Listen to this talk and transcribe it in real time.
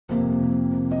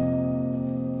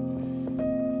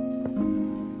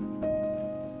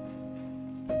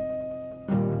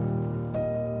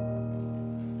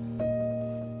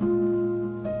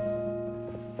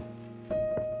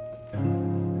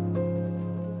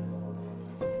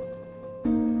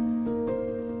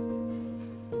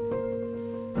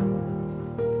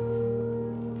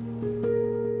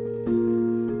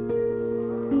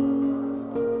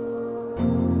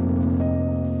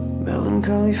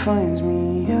Melancholy finds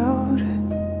me out.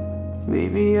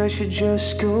 Maybe I should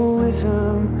just go with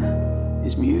him.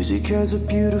 His music has a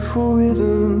beautiful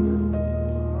rhythm.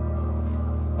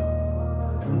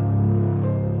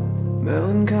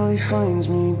 Melancholy finds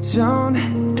me down,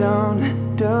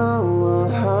 down, down.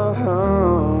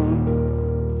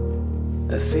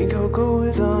 I think I'll go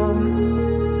with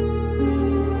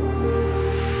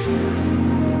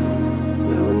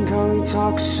Melancholy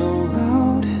talks so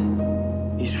loud.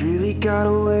 He's really got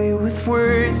a way with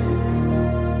words.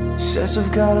 Says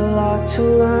I've got a lot to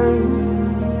learn.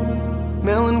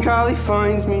 Melancholy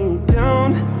finds me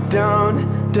down,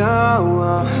 down, down.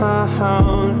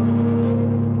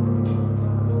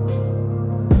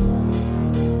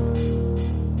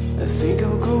 I think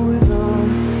I'll go with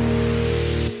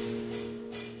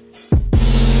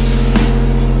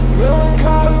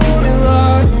Melancholy wouldn't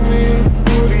lie to me.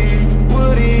 Would he?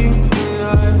 When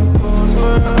I close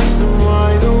my eyes, I'm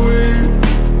wide awake.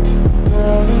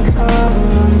 Melancholy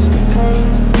loves the pain.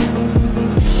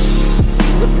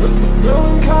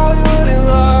 Melancholy wouldn't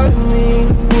lie to me.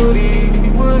 Would he?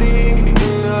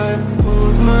 When I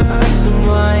close my eyes, I'm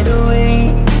wide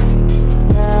awake.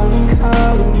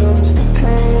 Melancholy loves the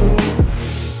pain.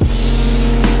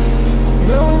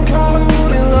 Melancholy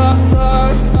wouldn't lie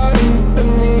to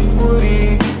me. Would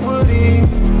he?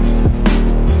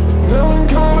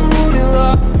 Melancholy wouldn't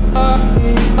lie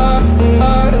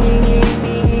to me.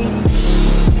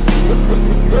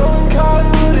 Melancholy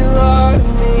wouldn't lie to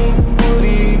me. Would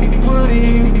he?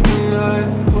 When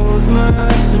I close my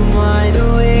eyes, I'm wide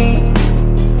awake.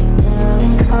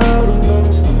 Melancholy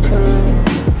loves the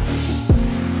pain.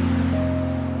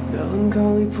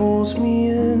 Melancholy pulls me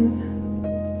in.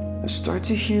 I start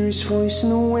to hear his voice in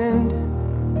the wind.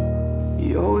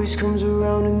 He always comes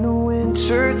around in the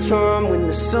winter time when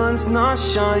the sun's not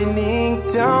shining.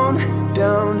 Down,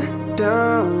 down,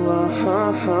 down.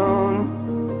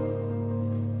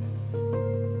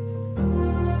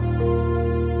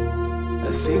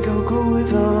 I think I'll go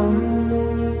with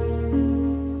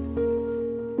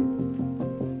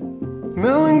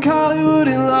Melancholy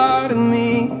wouldn't lie to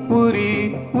me. Would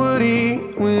he?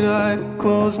 When I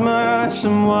close my eyes,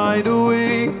 I'm wide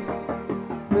awake.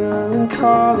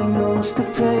 Melancholy knows the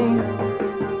pain.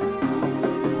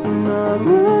 When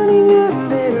I'm running out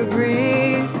of air to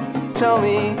breathe. Tell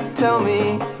me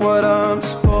what I'm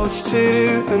supposed to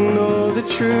do and know the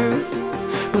truth.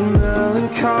 When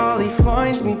melancholy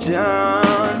finds me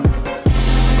down.